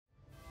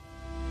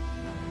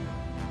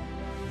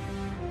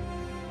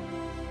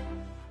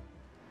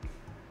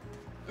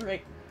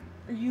Right.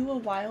 Are you a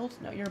wild?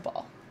 No, you're a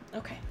ball.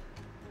 Okay.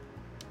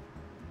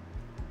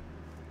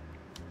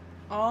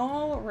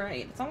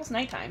 Alright. It's almost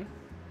nighttime.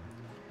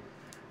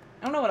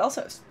 I don't know what else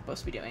I was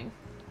supposed to be doing.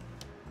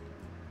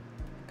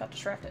 Got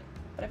distracted.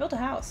 But I built a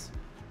house.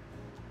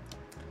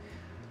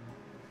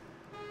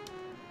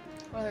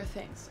 What other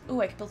things?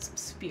 Ooh, I can build some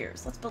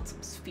spheres. Let's build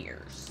some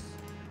spheres.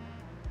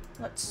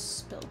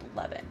 Let's build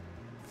 11.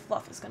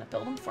 Fluff is gonna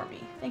build them for me.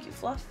 Thank you,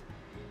 Fluff.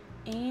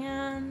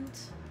 And...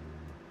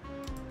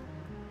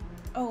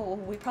 oh,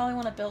 we probably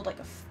want to build like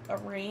a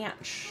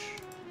ranch.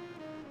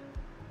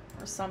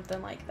 Or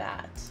something like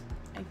that.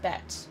 I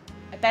bet.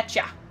 I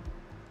betcha.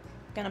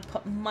 Gonna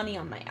put money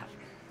on that.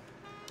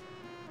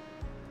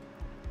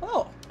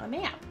 Oh, a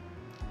map.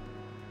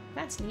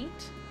 That's neat.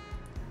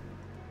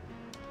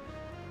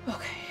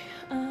 Okay.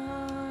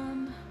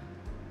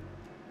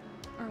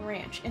 A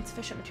ranch.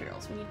 Insufficient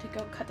materials. We need to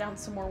go cut down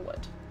some more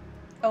wood.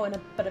 Oh, and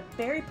but a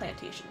berry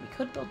plantation. We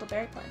could build a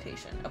berry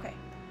plantation. Okay.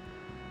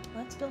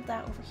 Let's build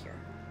that over here.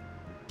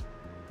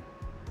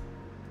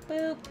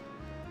 Boop.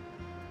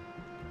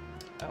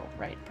 Oh,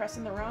 right.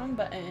 Pressing the wrong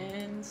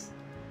buttons.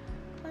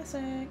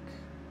 Classic.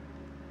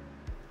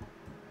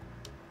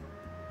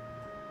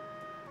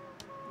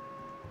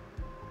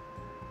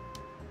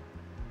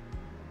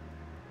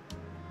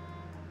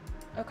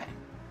 Okay.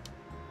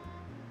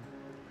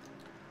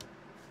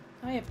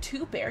 I have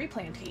 2 berry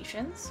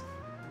plantations.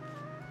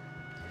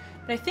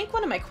 But I think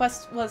one of my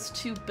quests was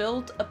to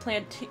build a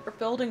or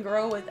build and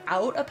grow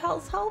without a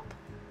pal's help.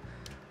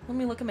 Let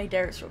me look at my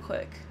dares real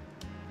quick.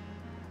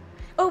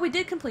 Oh, we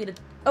did complete it.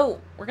 Oh,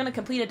 we're gonna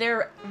complete a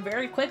dare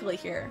very quickly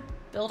here.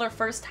 Build our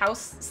first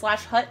house /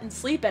 hut and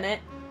sleep in it.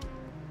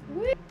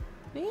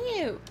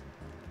 Woo!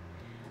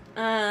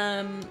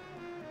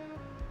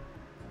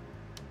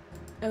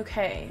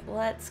 Okay,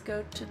 let's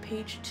go to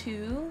page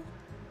 2.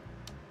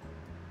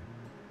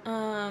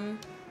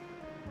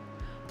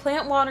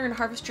 Plant, water, and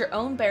harvest your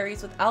own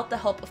berries without the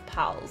help of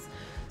pals.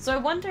 So I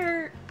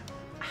wonder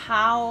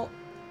how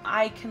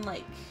I can,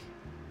 like,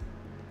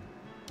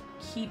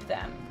 keep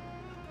them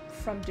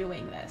from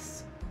doing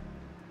this.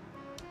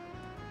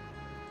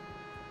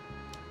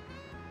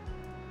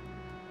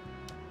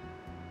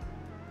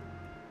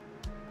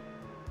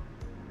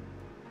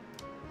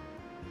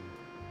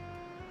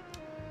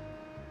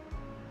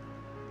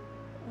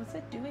 Was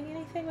it doing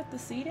anything with the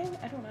seeding?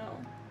 I don't know.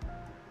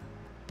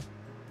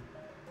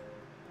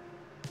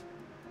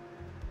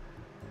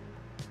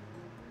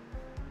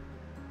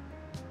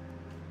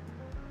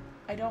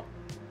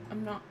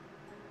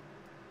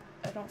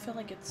 I don't feel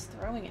like it's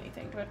throwing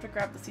anything. Do I have to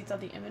grab the seeds out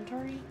of the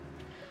inventory?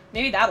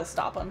 Maybe that'll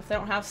stop them. If they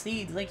don't have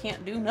seeds, they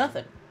can't do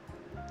nothing.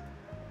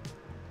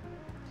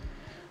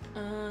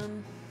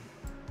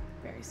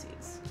 Berry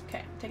seeds. Okay,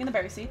 I'm taking the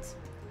berry seeds.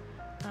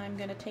 I'm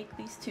gonna take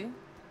these 2.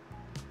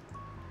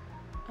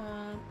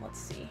 Let's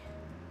see.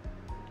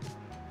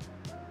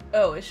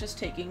 Oh, it's just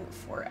taking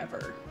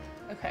forever.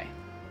 Okay.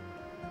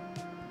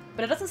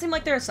 But it doesn't seem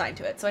like they're assigned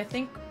to it, so I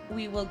think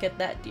we will get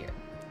that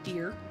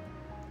deer.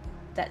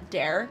 That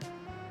dare.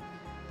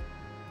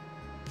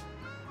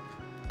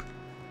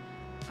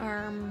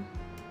 Sorry.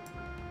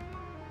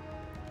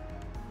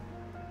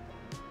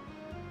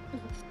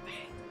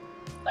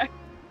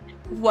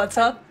 What's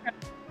up?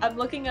 I'm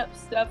looking up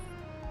stuff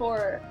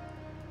for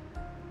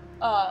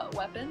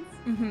weapons.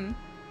 Mm-hmm.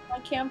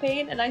 On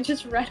campaign, and I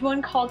just read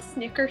one called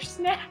Snicker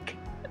Snack.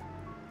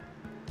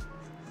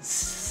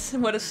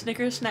 What does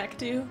Snicker Snack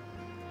do?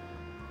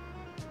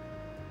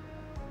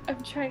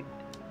 I'm trying.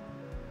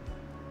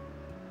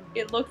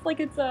 It looks like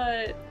it's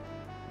a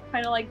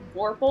kind of like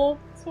Vorpal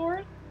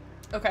sword.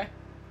 Okay.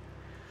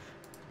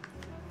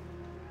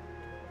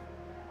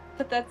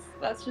 But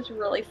that's just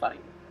really funny.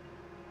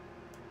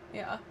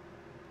 Yeah.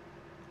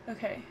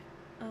 Okay.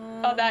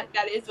 Oh, that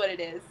is what it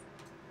is.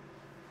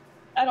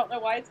 I don't know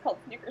why it's called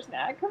Snicker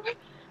Snack.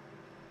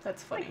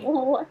 That's funny.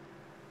 Like,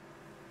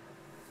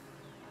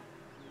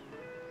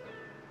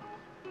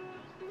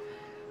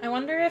 I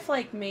wonder if,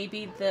 like,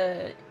 maybe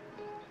the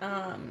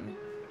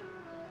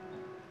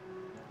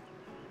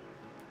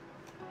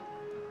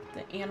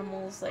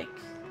animals, like...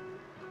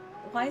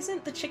 Why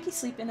isn't the chickie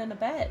sleeping in a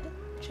bed?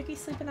 Chickie's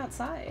sleeping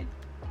outside.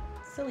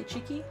 Silly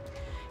chickie.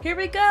 Here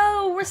we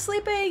go! We're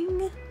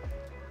sleeping!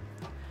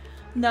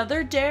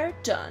 Another dare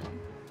done.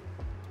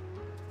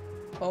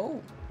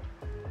 Oh.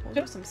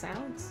 Those are some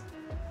sounds.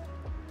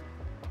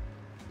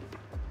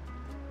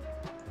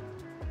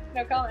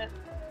 no comment.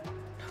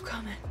 No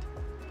comment.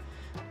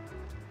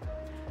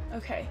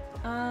 Okay.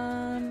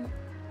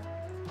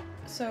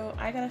 So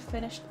I gotta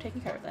finish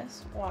taking care of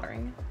this.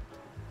 Watering.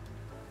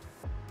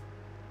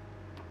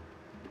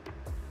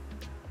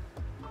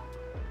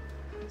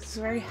 This is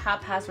very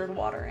haphazard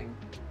watering.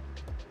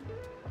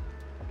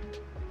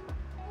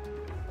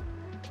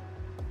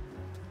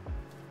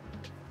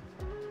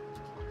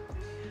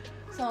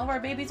 Some of our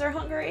babies are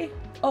hungry.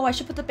 Oh, I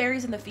should put the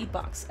berries in the feed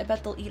box. I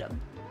bet they'll eat them.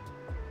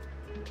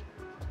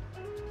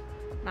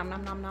 Nom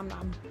nom nom nom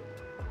nom.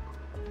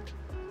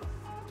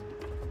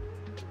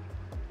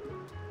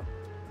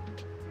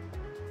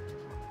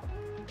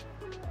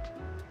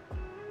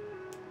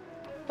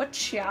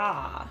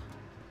 Wacha.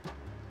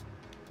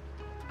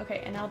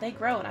 Okay, and now they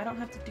grow and I don't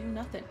have to do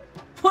nothing.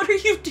 What are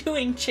you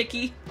doing,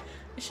 Chicky?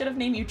 I should have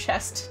named you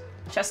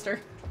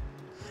Chester.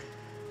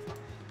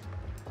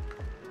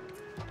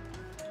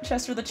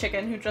 Chester the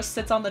chicken who just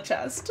sits on the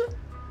chest.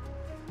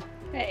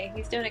 Hey,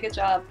 he's doing a good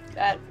job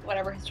at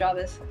whatever his job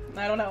is.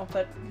 I don't know,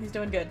 but he's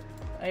doing good.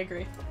 I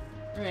agree.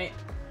 Alright.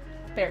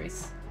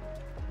 Berries.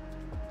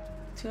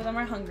 2 of them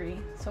are hungry,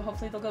 so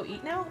hopefully they'll go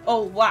eat now.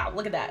 Oh, wow,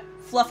 look at that.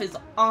 Fluff is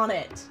on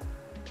it.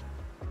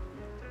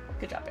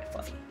 Good job,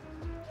 Fluffy.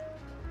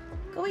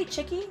 Go eat,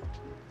 Chicky.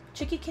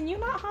 Chicky, can you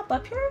not hop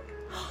up here?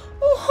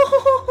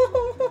 Oh,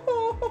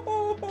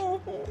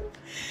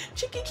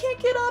 Chicky can't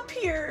get up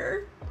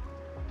here.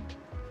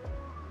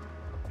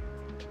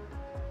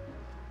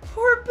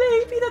 Poor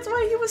baby, that's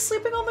why he was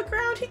sleeping on the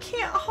ground. He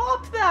can't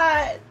hop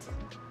that.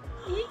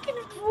 He can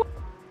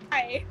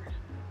fly.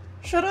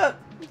 Shut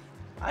up.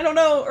 I don't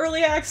know.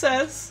 Early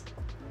access.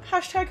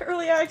 Hashtag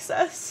early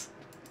access.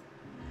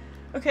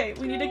 Okay,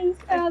 we need to...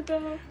 I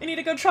need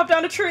to go chop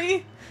down a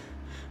tree.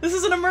 This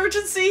is an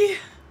emergency.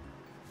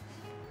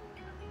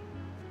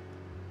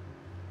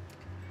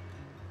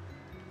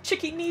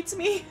 Chicky needs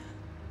me.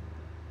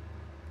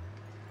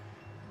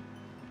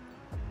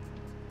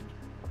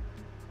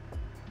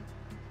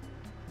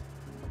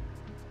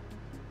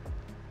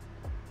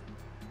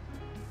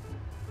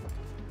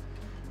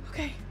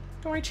 Okay,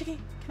 don't worry, Chicky.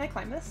 Can I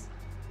climb this?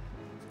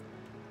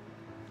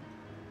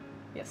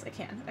 Yes, I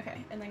can.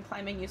 Okay, and then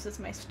climbing uses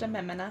my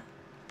stamina,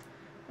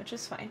 which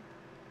is fine.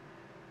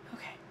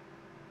 Okay.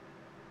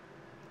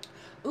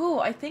 Ooh,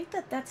 I think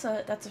that's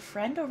a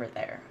friend over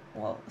there.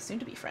 Well, a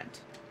soon-to-be friend.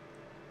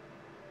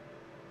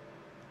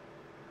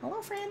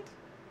 Hello, friend.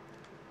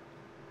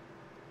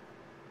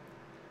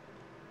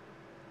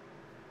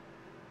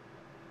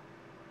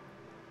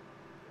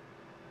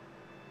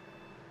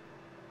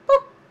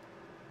 Boop.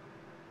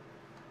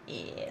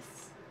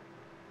 Yes.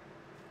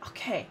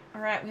 Okay.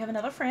 All right. We have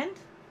another friend.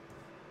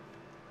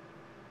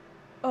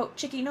 Oh,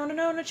 Chicky, no,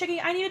 Chicky,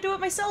 I need to do it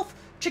myself.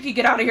 Chicky,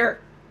 get out of here.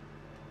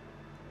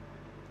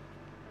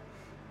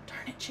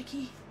 Darn it,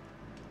 Chicky.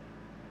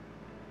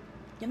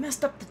 You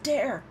messed up the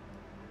dare.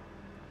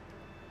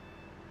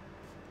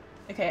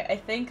 Okay, I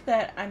think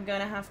that I'm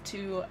gonna have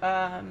to,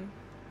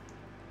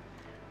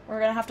 we're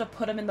gonna have to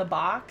put him in the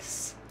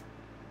box.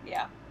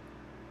 Yeah.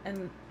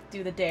 And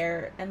do the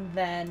dare, and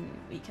then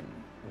we can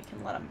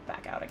let him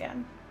back out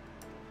again.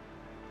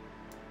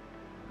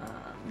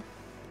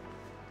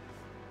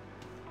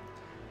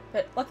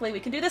 But luckily we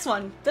can do this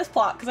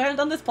plot, because I haven't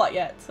done this plot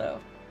yet,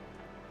 so.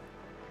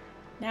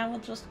 Now we'll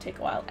just take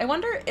a while. I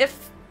wonder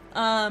if,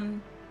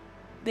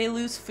 they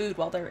lose food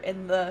while they're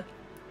in the...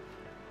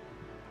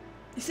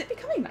 Is it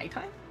becoming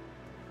nighttime?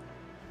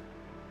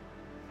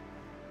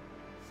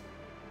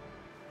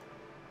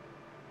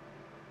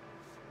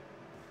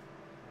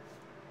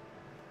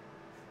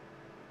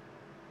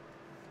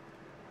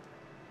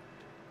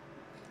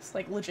 This,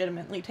 like,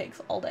 legitimately takes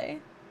all day.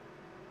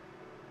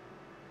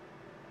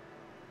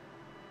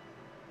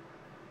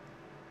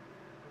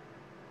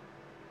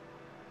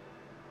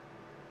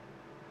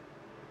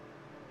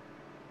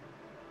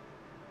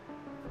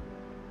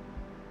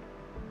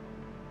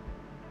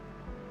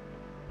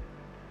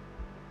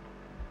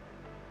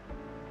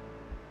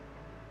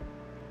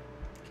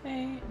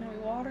 Okay, now we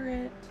water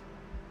it.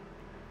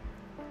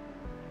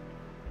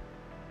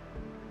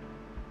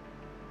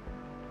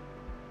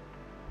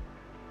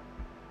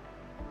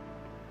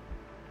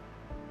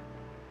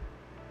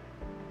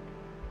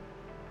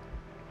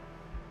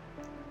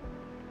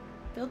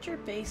 Build your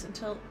base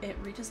until it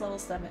reaches level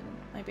 7.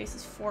 My base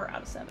is 4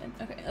 out of 7.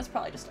 Okay, that's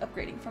probably just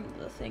upgrading from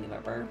the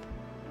thingamabobber.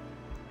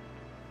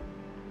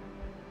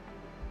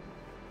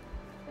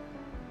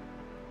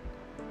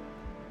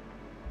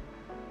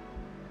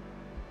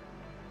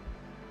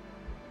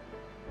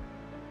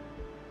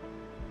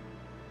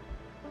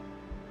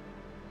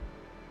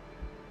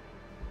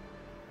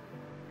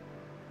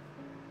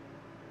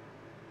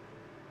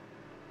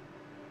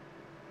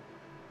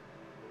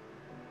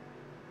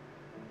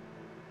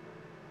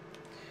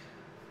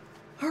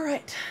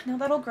 Alright, now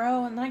that'll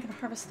grow and then I can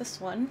harvest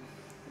this one.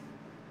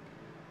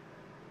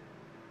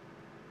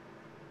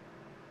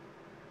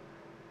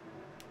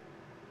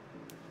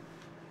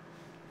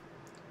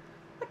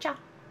 Whatcha?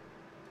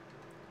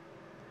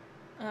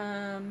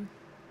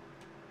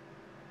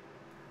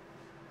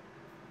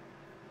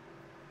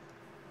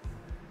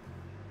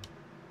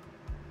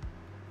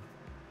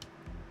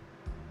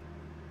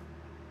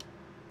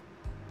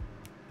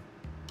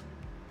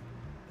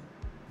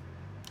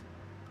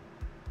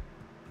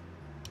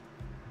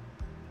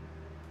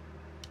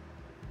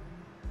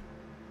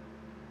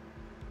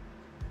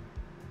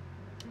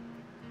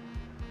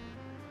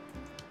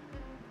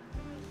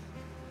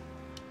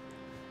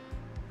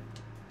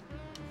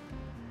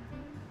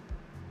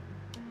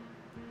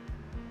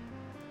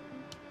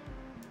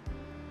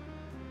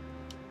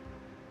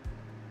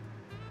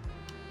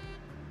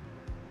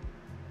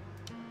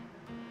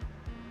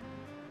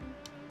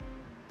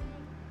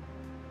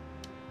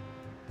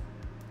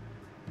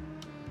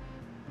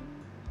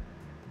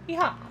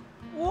 Yeah.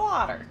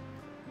 water.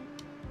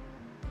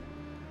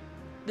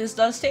 This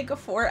does take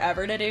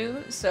forever to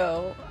do,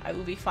 so I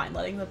will be fine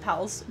letting the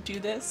pals do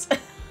this.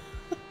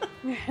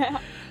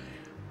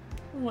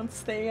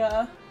 Once they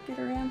get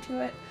around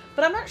to it.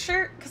 But I'm not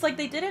sure, because like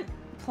they didn't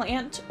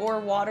plant or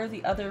water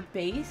the other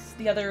base,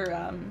 the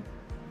other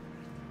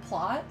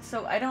plot,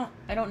 so I don't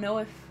know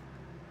if,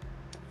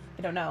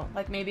 I don't know,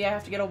 like maybe I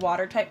have to get a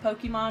water type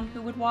Pokemon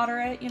who would water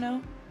it, you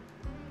know?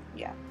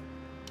 Yeah.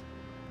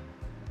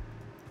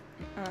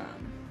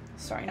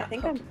 Sorry, I not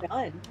think Pokemon. I'm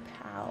done.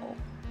 Pal.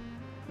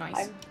 Nice.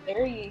 I'm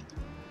very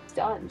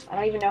done. I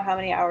don't even know how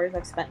many hours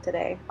I've spent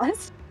today.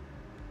 Honestly.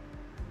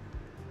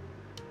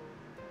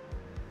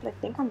 But I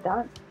think I'm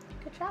done.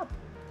 Good job.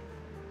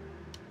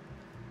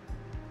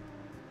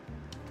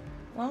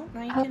 Well,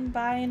 now you can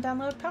buy and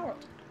download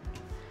Palworld.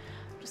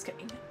 Just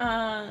kidding.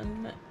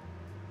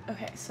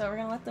 Okay, so we're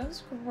gonna let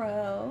those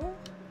grow.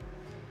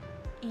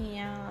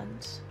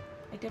 And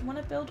I did want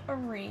to build a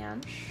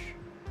ranch.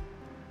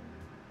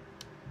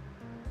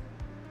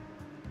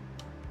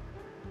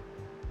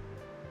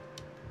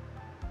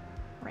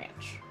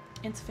 Ranch.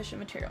 Insufficient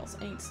materials.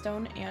 I need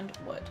stone and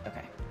wood.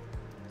 Okay.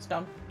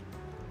 Stone.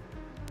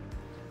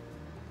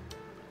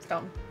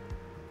 Stone.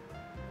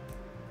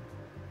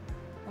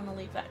 I want to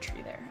leave that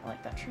tree there. I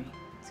like that tree.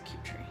 It's a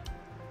cute tree.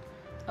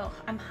 Oh,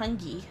 I'm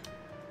hungry.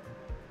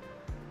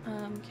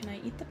 Can I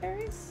eat the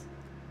berries?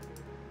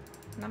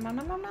 Nom nom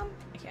nom nom nom.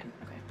 I can.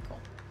 Okay, cool.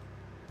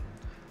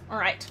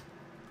 Alright.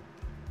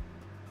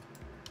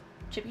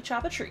 Chippy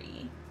chop a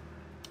tree.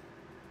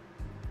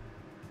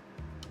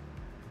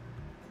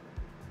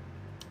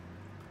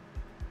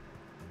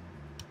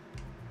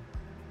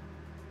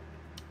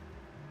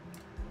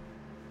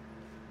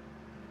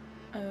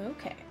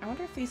 Okay, I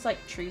wonder if these,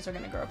 like, trees are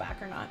gonna grow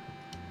back or not.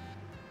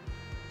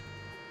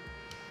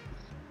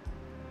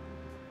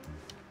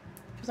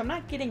 Because I'm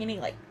not getting any,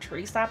 like,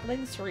 tree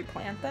saplings to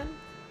replant them.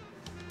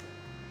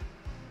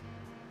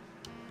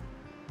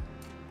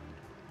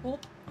 Oh,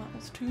 that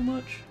was too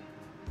much.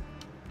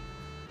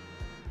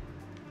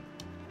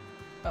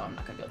 Oh, I'm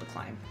not gonna be able to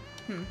climb.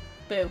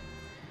 Boo.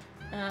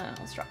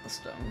 Let's drop the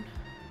stone.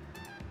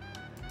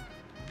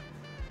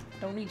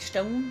 Don't need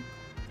stone.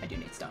 I do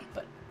need stone,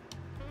 but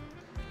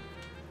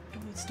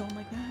don't need stone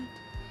like that.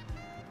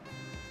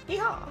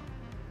 Yeehaw!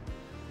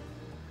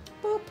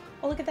 Boop.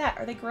 Oh, look at that.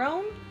 Are they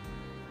grown?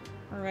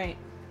 Alright.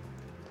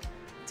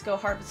 Let's go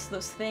harvest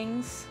those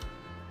things.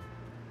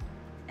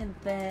 And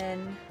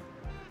then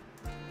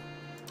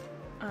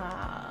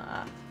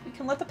we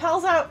can let the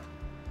pals out.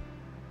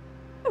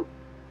 Woo.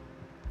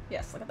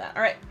 Yes, look at that.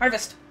 Alright,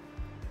 harvest.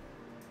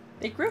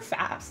 They grew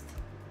fast.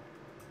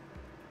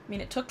 I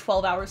mean, it took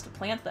 12 hours to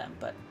plant them,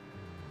 but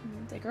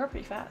they grew up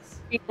pretty fast.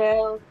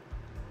 Details.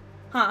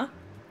 Huh?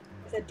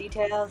 I said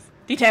details.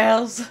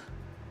 Details!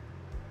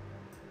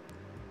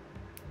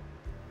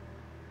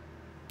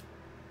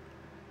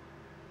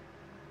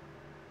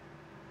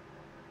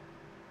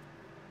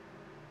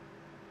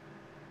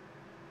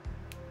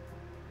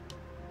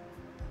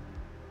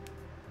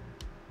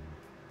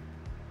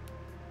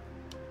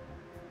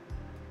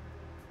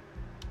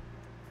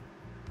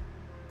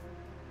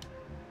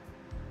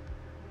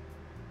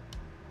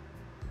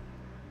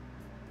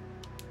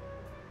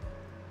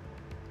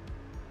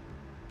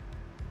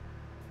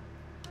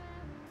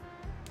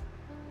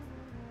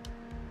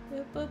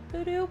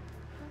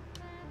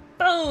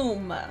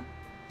 Boom!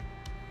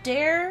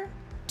 Dare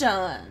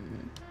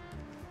done.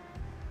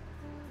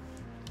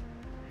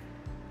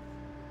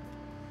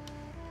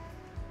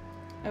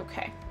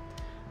 Okay.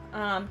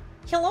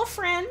 Hello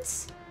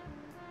friends.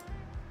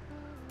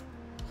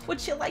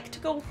 Would you like to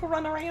go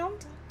run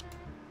around?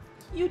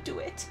 You do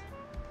it.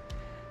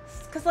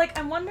 Cause like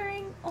I'm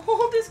wondering,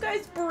 oh, this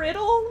guy's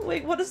brittle?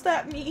 Wait, what does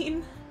that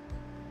mean?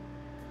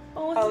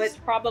 Oh, it's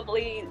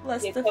probably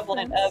less the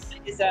equivalent defense.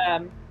 of his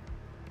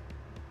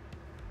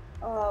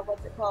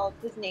what's it called?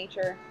 His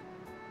nature.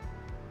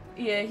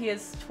 Yeah, he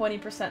has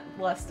 20%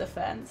 less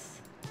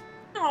defense.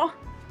 Oh.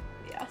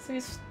 Yeah. So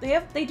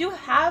they do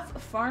have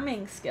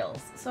farming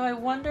skills. So I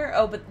wonder,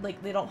 oh, but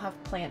like they don't have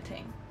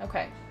planting.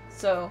 Okay.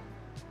 So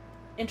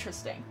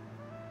interesting.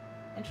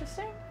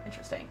 Interesting?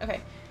 Interesting.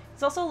 Okay.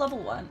 He's also level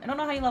 1. I don't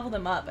know how you level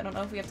them up. I don't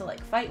know if we have to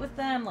like fight with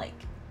them like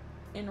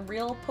in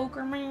real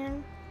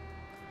Pokémon.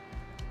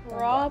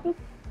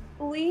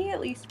 Probably, at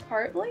least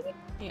partly.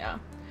 Yeah.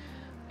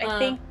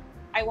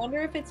 I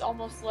wonder if it's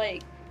almost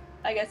like,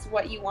 I guess,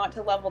 what you want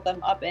to level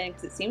them up in,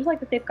 because it seems like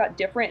that they've got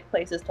different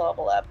places to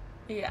level up.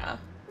 Yeah.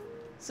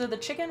 So the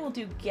chicken will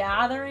do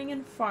gathering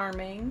and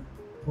farming.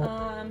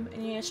 And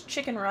he has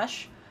Chicken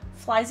Rush.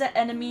 Flies at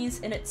enemies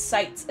in its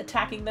sights,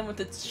 attacking them with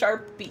its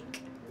sharp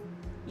beak.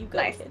 You go,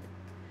 Nice. kid.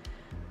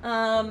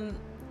 And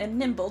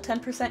Nimble,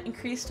 10%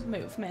 increased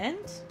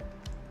movement.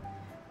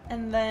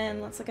 And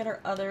then let's look at our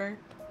other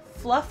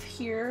Fluff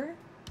here.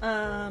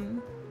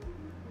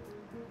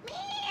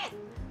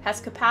 Has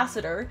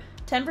Capacitor,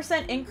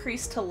 10%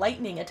 increase to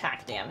lightning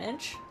attack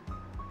damage.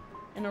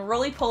 And a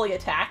roly-poly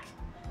attack.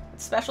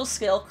 Its special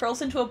skill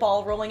curls into a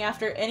ball, rolling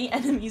after any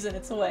enemies in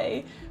its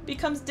way.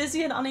 Becomes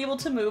dizzy and unable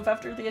to move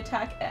after the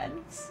attack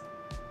ends.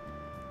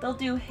 They'll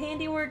do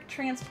handiwork,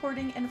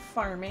 transporting, and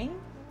farming.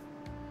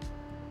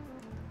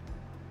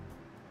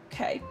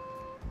 Okay.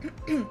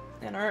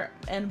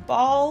 and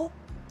Ball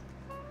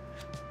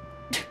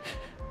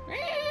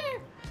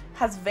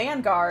has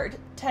Vanguard,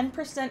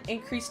 10%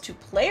 increase to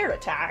player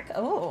attack.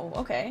 Oh,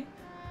 okay.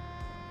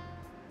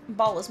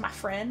 Ball is my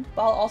friend.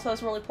 Ball also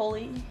has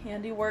roly-poly,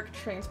 handiwork,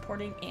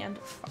 transporting, and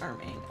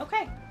farming.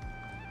 Okay.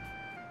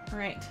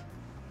 Alright.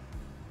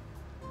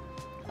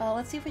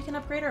 Let's see if we can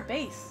upgrade our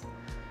base.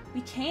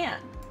 We can.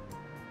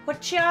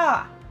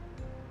 Whatcha?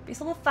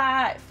 Base level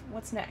 5.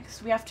 What's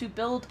next? We have to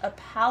build a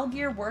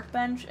Palgear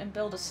workbench and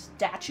build a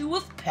statue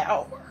of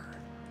power.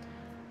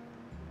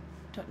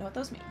 Don't know what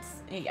those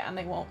means. Yeah, and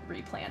they won't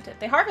replant it.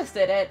 They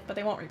harvested it, but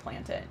they won't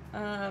replant it.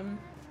 Oh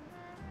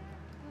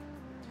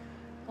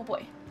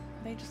boy.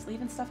 Are they just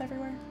leaving stuff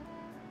everywhere?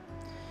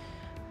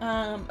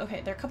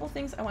 Okay, there are a couple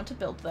things I want to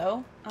build,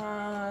 though.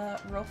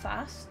 Real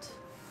fast.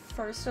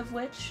 First of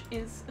which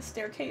is a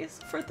staircase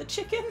for the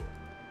chicken.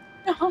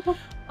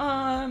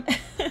 And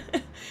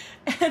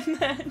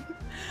then,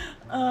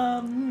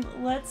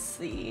 let's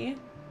see.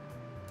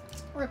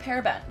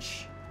 Repair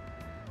bench.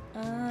 I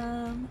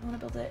want to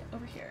build it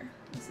over here.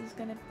 This is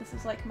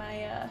like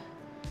my,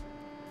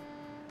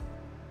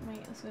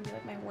 this is gonna be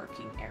like my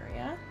working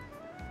area.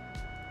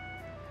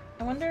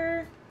 I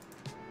wonder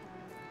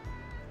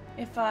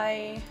if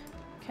can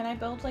I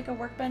build like a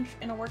workbench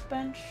in a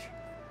workbench?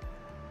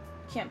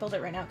 Can't build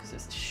it right now because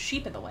there's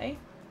sheep in the way.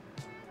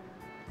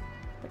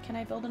 But can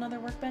I build another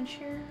workbench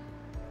here?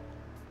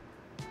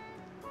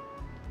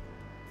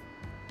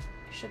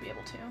 I should be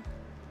able to.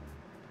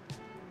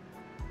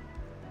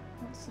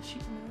 What's the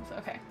sheep move?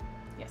 Okay.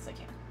 Yes, I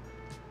can.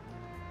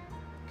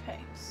 Okay,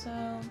 so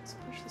let's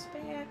push this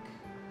back.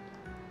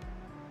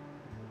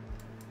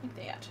 Like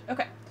that.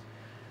 Okay.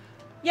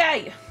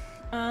 Yay!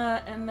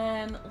 And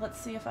then let's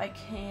see if I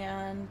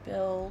can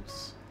build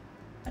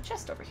a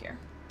chest over here.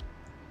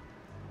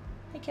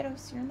 Hey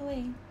kiddos, you're in the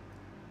way.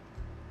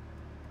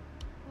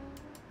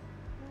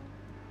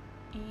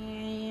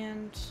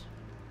 And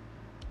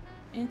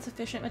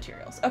insufficient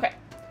materials. Okay.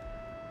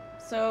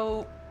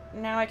 So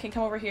now I can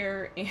come over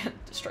here and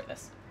destroy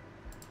this.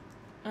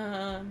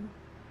 And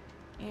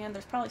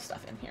there's probably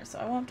stuff in here, so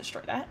I won't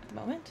destroy that at the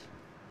moment.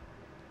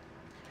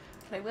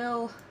 But I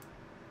will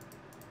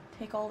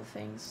take all the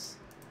things,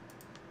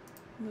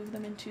 move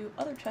them into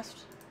other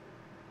chests.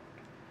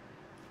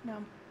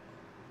 No.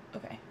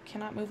 Okay,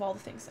 cannot move all the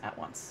things at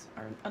once.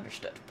 Or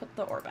understood. Put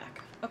the ore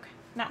back. Okay,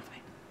 now I'm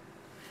fine.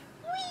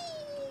 Whee!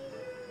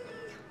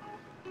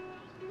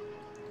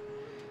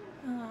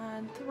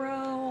 And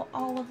throw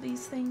all of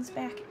these things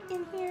back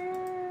in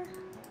here.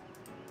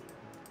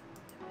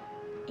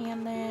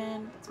 And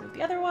then let's move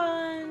the other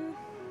one.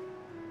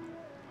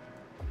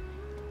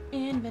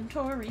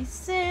 Inventory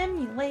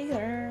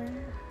simulator.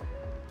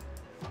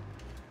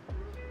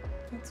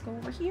 Let's go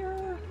over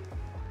here.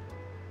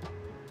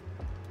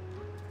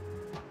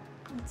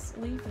 Let's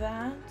leave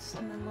that,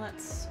 and then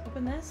let's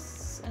open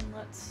this, and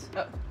let's...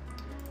 Oh.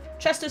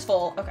 Chest is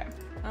full. Okay.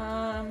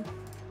 I'm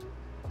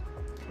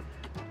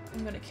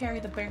gonna carry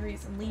the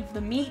berries and leave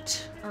the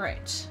meat.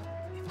 Alright.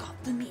 We've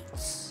got the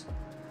meats.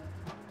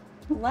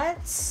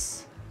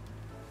 Let's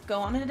go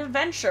on an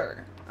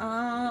adventure.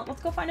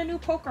 Let's go find a new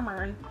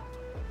Pokemon.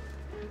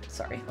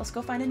 Sorry, let's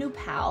go find a new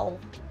pal.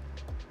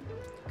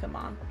 Come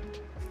on.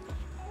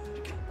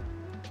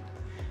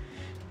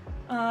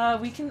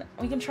 We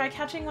can try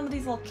catching one of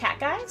these little cat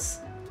guys,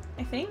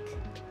 I think.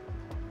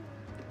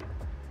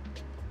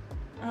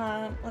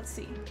 Let's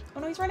see. Oh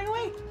no, he's running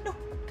away. No,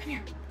 come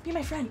here. Be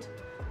my friend.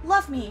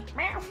 Love me.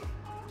 Meow.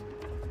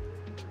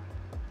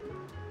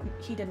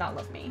 He did not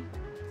love me.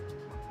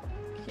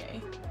 Okay.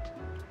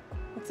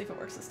 Let's see if it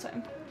works this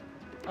time.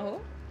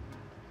 Oh.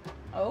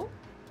 Oh.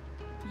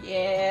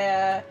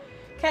 Yeah.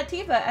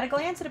 Cativa, at a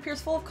glance it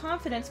appears full of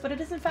confidence, but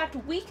it is in fact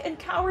weak and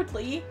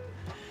cowardly.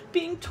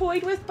 Being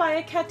toyed with by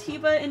a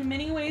Cativa in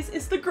many ways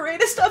is the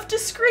greatest of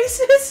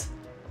disgraces.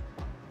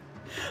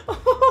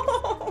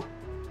 Oh,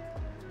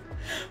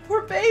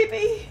 poor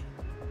baby.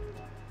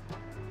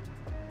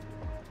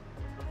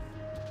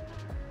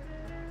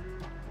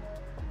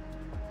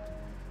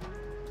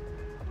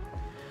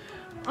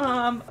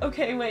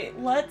 Okay, wait,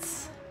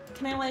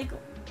 can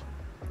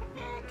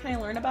I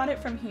learn about it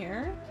from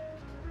here?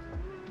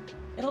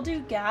 It'll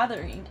do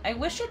gathering. I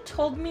wish it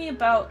told me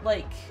about,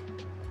 like...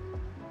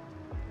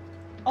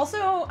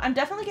 Also, I'm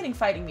definitely getting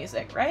fighting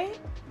music, right?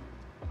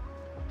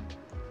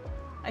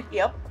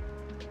 Yep.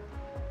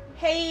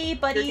 Hey,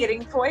 buddy. You're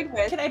getting toyed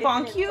with. Can I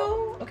bonk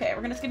you? Okay,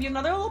 we're gonna give you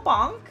another little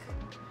bonk.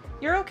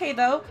 You're okay,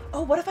 though.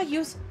 Oh, what if I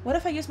use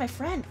my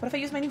friend? What if I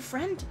use my new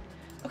friend?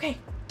 Okay,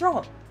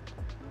 throw him.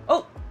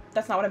 Oh,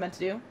 that's not what I meant to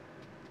do.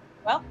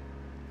 Well.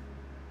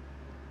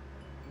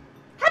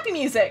 Happy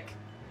music!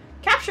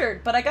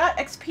 Captured, but I got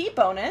XP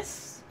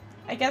bonus.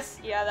 I guess...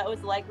 Yeah, that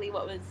was likely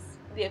what was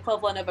the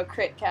equivalent of a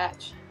crit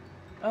catch.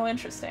 Oh,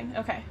 interesting.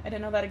 Okay, I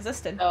didn't know that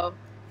existed. So,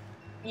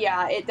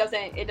 yeah, it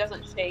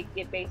doesn't shake.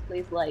 It basically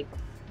is like,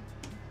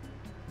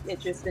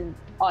 it's just an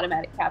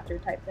automatic capture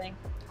type thing.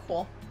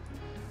 Cool.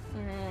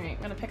 Alright,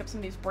 I'm gonna pick up some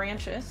of these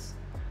branches.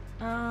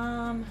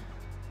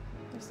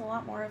 There's a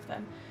lot more of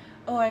them.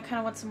 Oh, I kind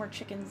of want some more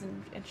chickens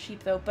and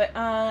sheep, though. But,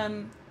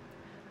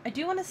 I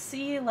do want to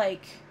see,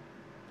 like...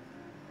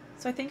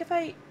 So I think if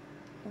I...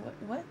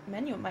 What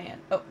menu am I in?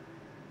 Oh.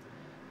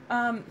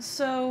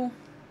 So...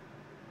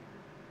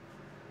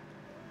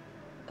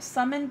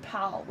 Summon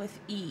Pal with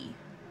E.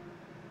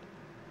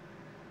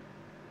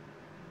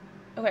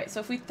 Okay, so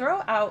if we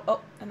throw out...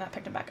 Oh, and that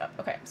picked him back up.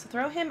 Okay, so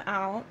throw him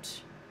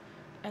out.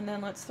 And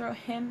then let's throw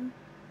him...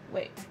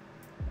 Wait.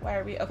 Why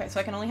are we... Okay, so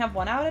I can only have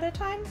one out at a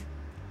time?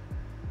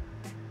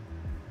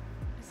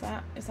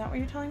 Is that what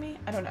you're telling me?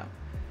 I don't know.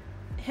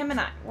 Him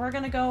and I, we're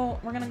gonna go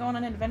on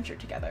an adventure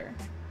together.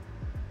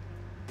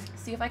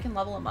 See if I can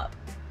level him up.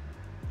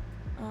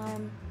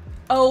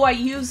 Oh, I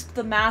used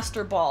the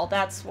Master Ball,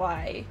 that's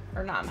why.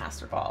 Or not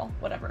Master Ball,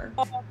 whatever.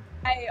 Oh,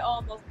 I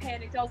almost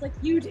panicked. I was like,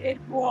 you did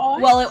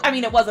what? Well, I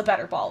mean, it was a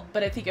better ball,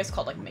 but I think it's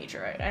called, like,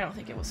 Major. I don't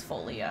think it was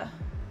fully,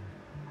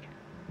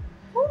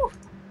 Woo.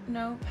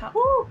 No, Pal.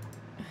 Woo.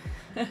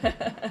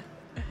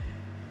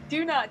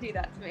 Do not do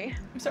that to me.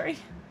 I'm sorry.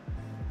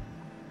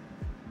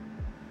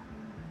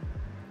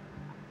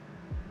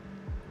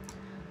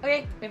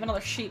 Okay, we have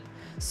another sheep.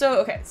 So,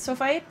 okay, so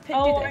if I do this...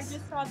 Oh, I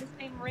just saw the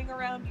same ring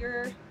around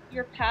your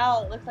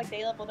pal. It looks like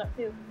they leveled up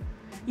too.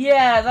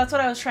 Yeah, that's what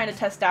I was trying to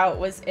test out,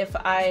 was if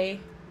I...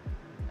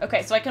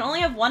 Okay, so I can only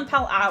have one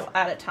pal out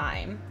at a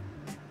time.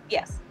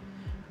 Yes.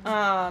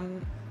 But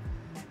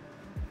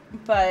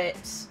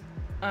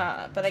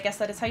I guess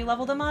that is how you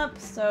level them up,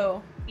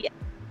 so... Yeah.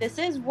 This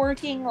is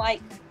working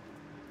like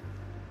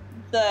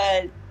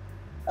the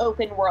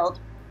open world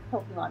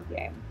Pokemon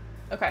game.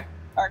 Okay.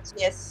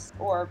 Arceus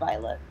or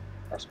Violet.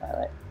 Or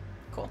Scarlet.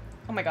 Cool.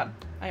 Oh my god.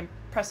 I'm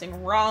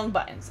pressing wrong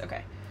buttons.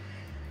 Okay.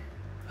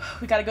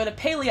 We gotta go to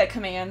Palea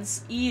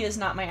commands. E is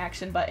not my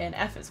action button.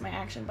 F is my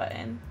action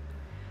button.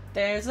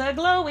 There's a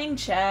glowing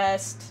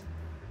chest.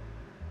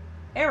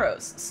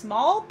 Arrows.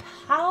 Small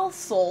pal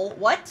soul.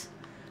 What?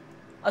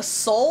 A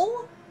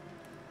soul?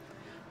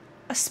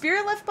 A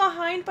spirit left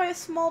behind by a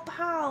small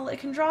pal. It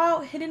can draw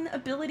out hidden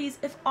abilities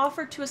if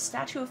offered to a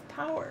statue of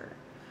power.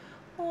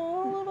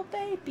 Oh, little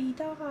baby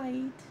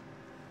died.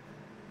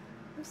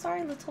 I'm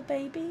sorry, little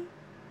baby.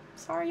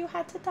 Sorry you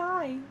had to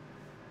die.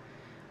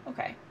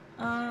 Okay.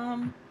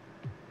 I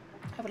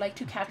would like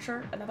to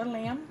capture another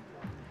lamb.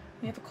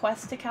 We have a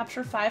quest to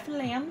capture 5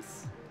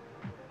 lambs.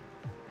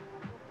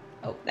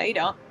 Oh. No, you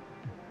don't.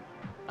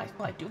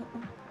 I do.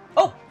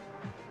 Oh!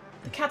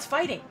 The cat's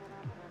fighting.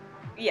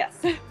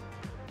 Yes.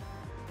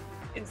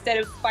 Instead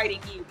of fighting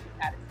you, the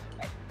cat is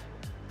fighting.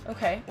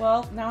 Okay,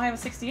 well, now I have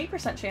a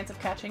 68% chance of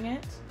catching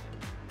it.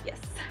 Yes.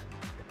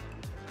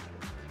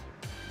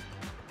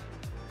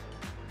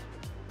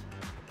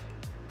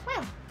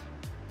 Wow.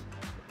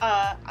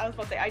 I was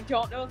about to say, I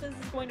don't know if this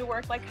is going to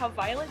work like how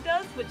Violet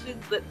does, which is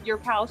that your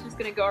pal's just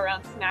going to go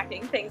around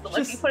smacking things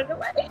unless you put it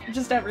away.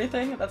 Just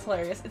everything? That's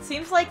hilarious. It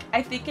seems like,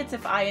 I think it's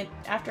if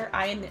after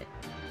I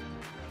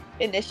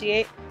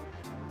initiate.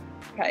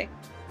 Okay.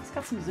 It's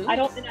got some zooms. I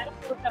don't know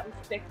if that was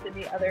fixed in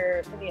the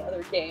other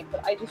game,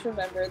 but I just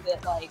remember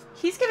that, like...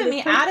 He's giving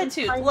me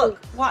attitude. Look,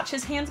 watch,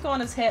 his hands go on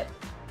his hip.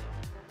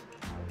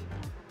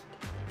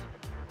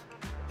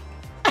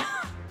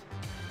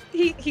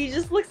 He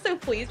just looks so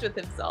pleased with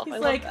himself. He's I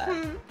like,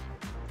 love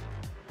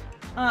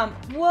that.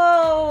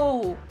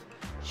 Whoa!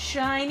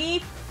 Shiny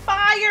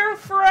fire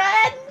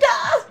friend!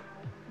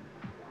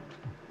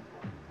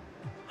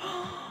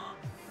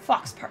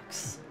 Fox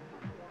Parks.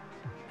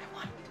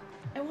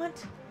 I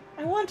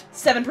want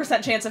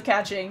 7% chance of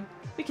catching.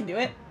 We can do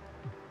it.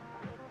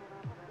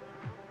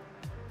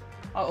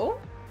 Oh?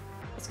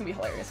 It's gonna be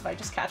hilarious if I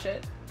just catch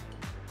it.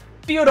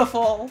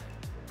 Beautiful!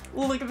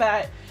 Look at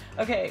that.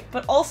 Okay,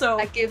 but also...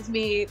 That gives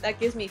me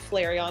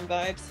Flareon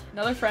vibes.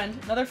 Another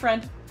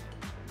friend.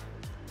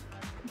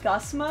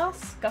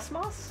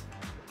 Gusmos?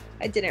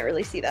 I didn't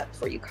really see that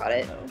before you caught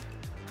it. No.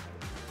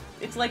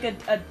 It's like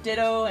a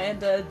Ditto and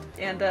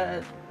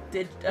the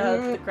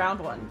ground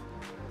one.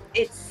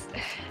 It's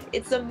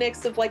a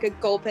mix of like a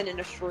Gulpin and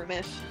a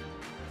Shroomish.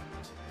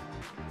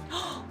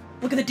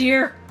 Look at the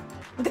deer!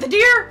 Look at the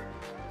deer!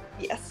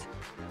 Yes.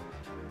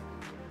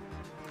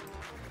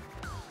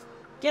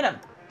 Get him!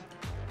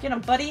 Get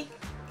him, buddy!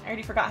 I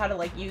already forgot how to,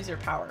 like, use your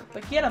power.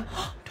 But get him!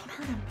 Don't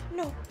hurt him!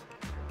 No!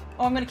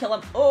 Oh, I'm gonna kill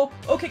him. Oh!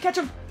 Okay, catch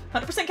him!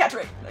 100% catch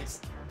rate! Nice.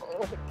 Oh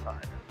my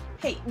god.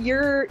 Hey!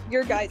 Your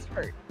guy's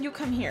hurt. You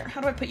come here. How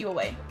do I put you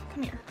away?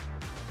 Come here.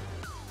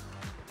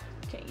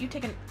 Okay, you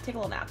take a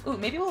little nap. Ooh,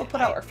 maybe we'll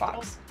put out our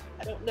fox.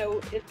 I don't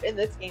know if in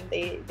this game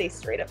they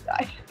straight up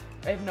die.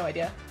 I have no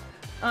idea.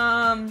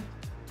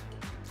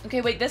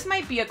 Okay, wait, this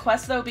might be a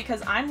quest, though,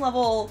 because I'm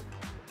level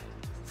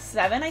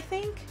 7, I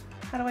think?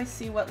 How do I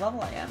see what level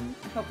I am?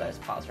 I hope that is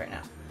paused right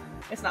now.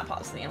 It's not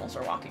paused, the animals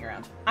are walking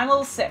around. I'm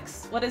level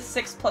 6. What is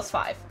 6 plus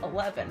 5?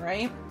 11,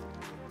 right?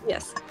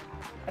 Yes.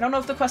 I don't know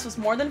if the quest was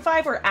more than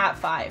 5 or at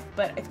 5,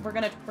 but we're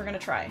gonna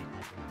try.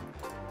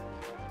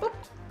 Boop.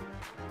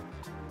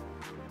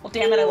 Well,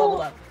 damn it, I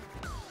leveled up.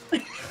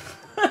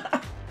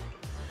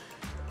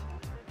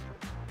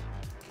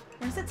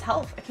 Where's it its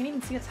health? I can't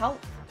even see its health.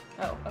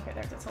 Oh, okay,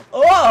 there's its health.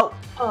 Oh!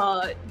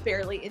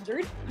 Barely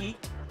injured. Yeet.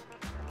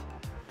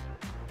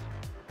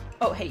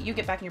 Oh, hey, you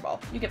get back in your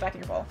ball. You get back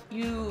in your ball.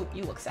 You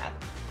look sad.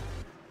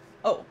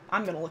 Oh,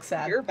 I'm gonna look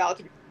sad. You're about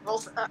to be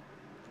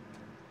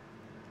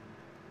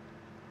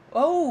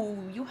Oh,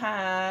 you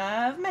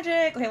have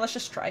magic. Okay, let's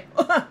just try.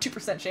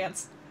 2%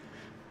 chance.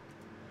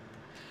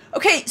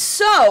 Okay,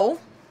 so...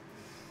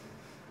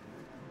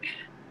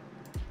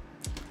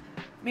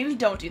 maybe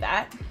don't do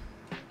that.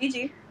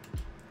 GG.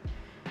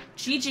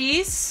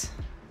 GG's.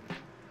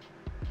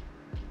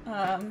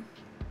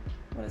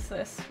 What is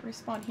this?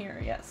 Respawn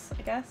here, yes,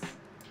 I guess.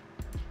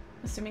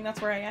 Assuming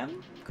that's where I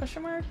am?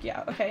 Question mark?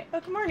 Yeah, okay. Oh,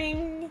 good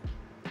morning.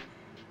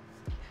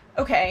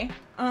 Okay,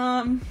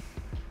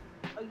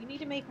 Oh, you need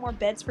to make more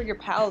beds for your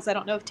pals. I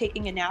don't know if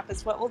taking a nap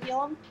is what will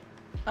heal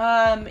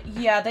them.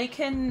 Yeah, they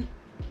can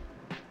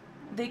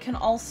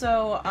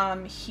also,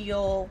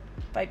 heal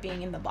by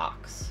being in the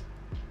box.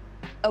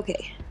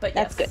 Okay, But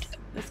that's yes, good.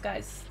 This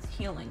guy's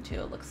healing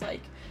too, it looks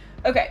like.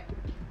 Okay,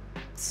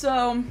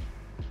 so...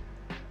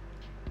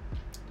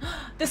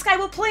 this guy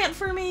will plant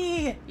for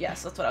me!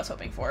 Yes, that's what I was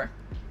hoping for.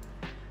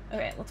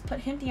 Okay, let's put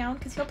him down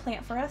because he'll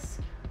plant for us.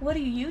 What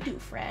do you do,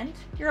 friend?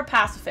 You're a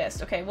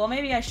pacifist. Okay, well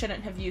maybe I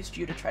shouldn't have used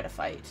you to try to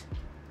fight.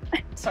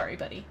 Sorry,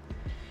 buddy.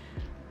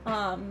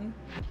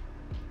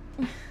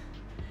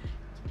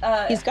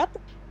 He's got the...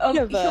 Oh,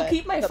 he'll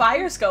keep my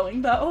fires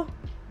going, though.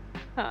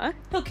 Huh?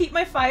 He'll keep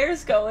my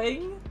fires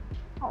going.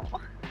 Oh.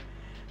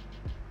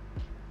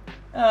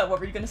 What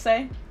were you gonna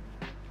say?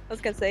 I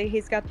was gonna say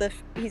he's got the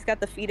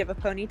feet of a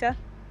ponyta.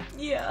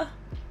 Yeah.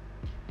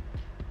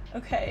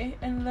 Okay,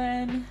 and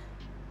then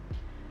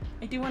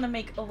I do want to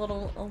make a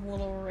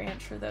little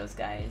ranch for those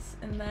guys,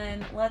 and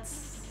then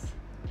let's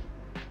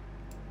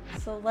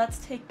put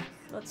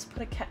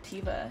a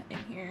Captiva in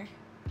here.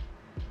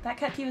 That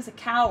Captiva's a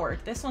coward.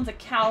 This one's a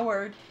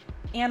coward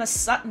and a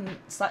Sutton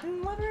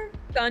lover?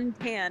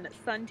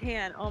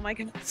 Suntan. Oh my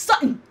goodness.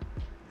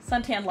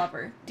 Suntan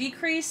lover.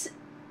 Decrease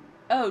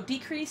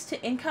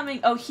to incoming.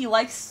 Oh, he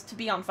likes to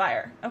be on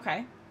fire.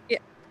 Okay. Yeah.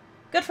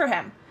 Good for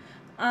him.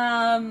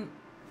 I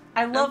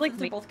love like that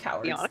they're both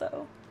cowards, honest.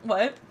 though.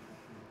 What?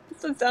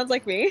 This one sounds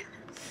like me.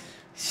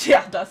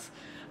 Yeah, it does.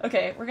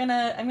 Okay, I'm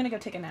gonna go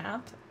take a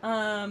nap.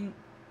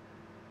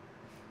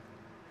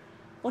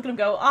 Look at him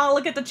go. Oh,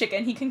 look at the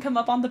chicken. He can come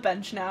up on the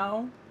bench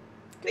now.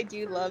 I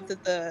do love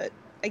that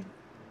I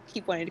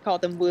keep wanting to call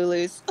them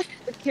Wooloos.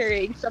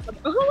 Carrying stuff on.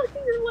 Oh, look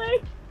at your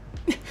leg.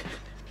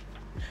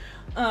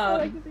 I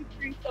like that they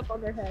carry stuff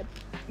on their head.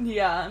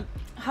 Yeah.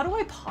 How do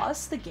I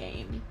pause the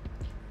game?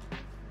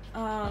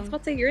 I was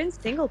about to say, you're in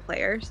single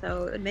player,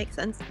 so it makes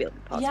sense to be able to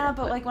pause. Yeah,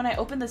 but like when I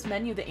opened this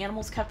menu, the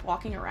animals kept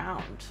walking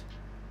around.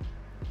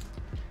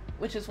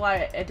 Which is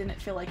why I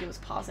didn't feel like it was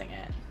pausing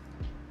it.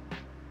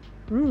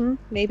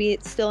 Maybe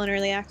it's still an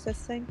early access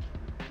thing.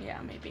 Yeah,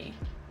 maybe.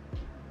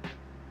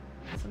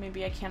 So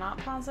maybe I cannot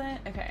pause it?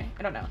 Okay,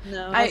 I don't know.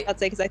 No, I was about to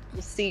say, because I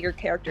can see your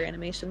character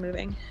animation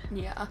moving.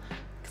 Yeah,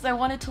 because I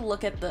wanted to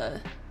look at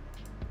the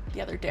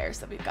other dares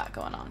that we've got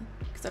going on,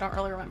 because I don't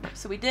really remember.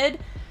 So we did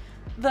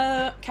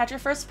the catch your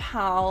first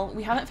pal.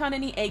 We haven't found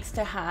any eggs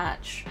to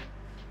hatch.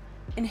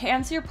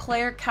 Enhance your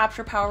player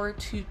capture power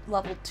to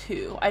level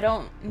 2. I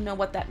don't know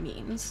what that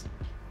means.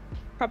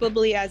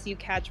 Probably as you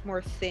catch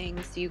more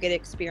things, you get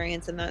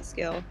experience in that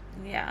skill.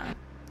 Yeah.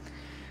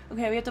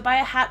 Okay, we have to buy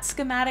a hat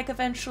schematic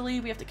eventually.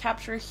 We have to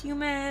capture a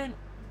human.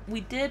 We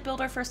did build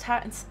our first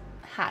hut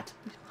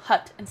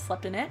and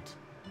slept in it.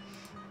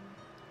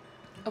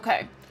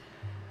 Okay.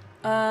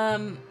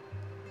 And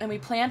we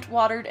plant,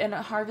 watered, and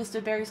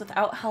harvested berries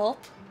without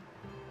help.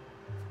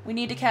 We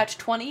need to catch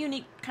 20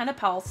 unique kind of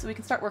pals, so we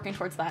can start working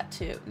towards that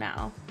too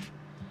now.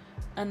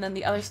 And then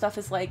the other stuff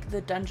is like the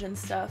dungeon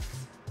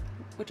stuff,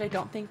 which I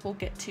don't think we'll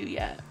get to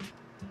yet.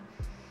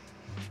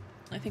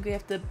 I think we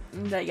have to,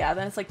 yeah,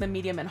 then it's like the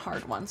medium and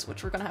hard ones,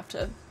 which we're gonna have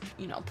to,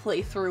 you know,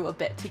 play through a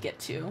bit to get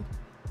to.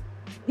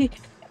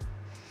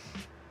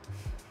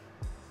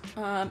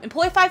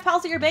 Employ 5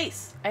 pals at your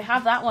base. I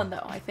have that one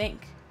though, I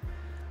think.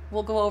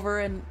 We'll go over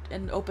and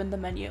open the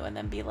menu and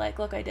then be like,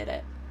 look, I did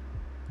it.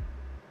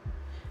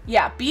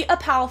 Yeah, beat a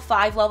pal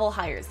 5 level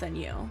higher than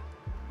you.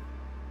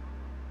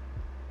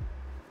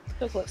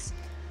 So close.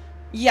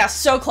 Yeah,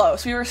 so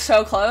close. We were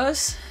so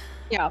close.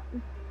 Yeah.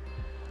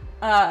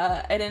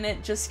 And then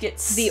it just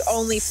gets The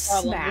only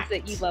problem smacked. is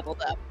that you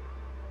leveled up.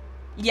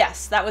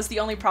 Yes, that was the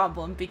only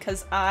problem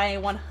because I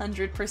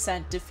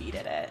 100%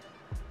 defeated it.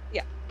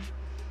 Yeah.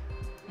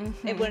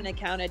 Mm-hmm. It wouldn't have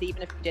counted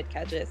even if you did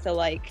catch it. So,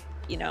 like,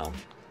 you know.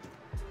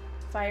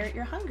 Fire,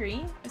 you're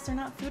hungry. Is there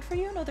not food for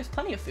you? No, there's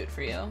plenty of food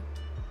for you.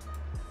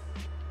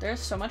 There's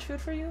so much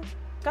food for you.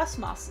 Gus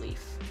moss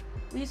leaf.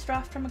 Leaves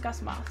draft from a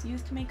gus moss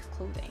used to make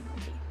clothing.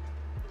 Okay.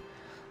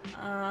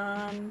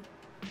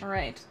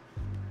 Alright.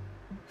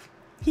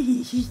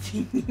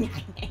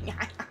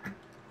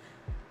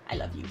 I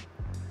love you.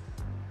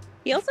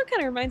 He also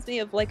kind of reminds me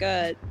of like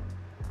a,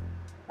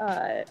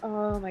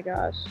 oh my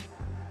gosh,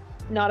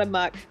 not a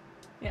muck.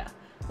 Yeah.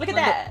 Look at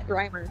that.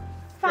 Grimer.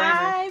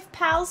 5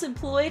 pals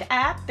employed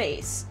at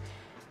base.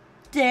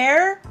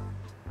 There.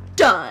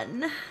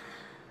 Done.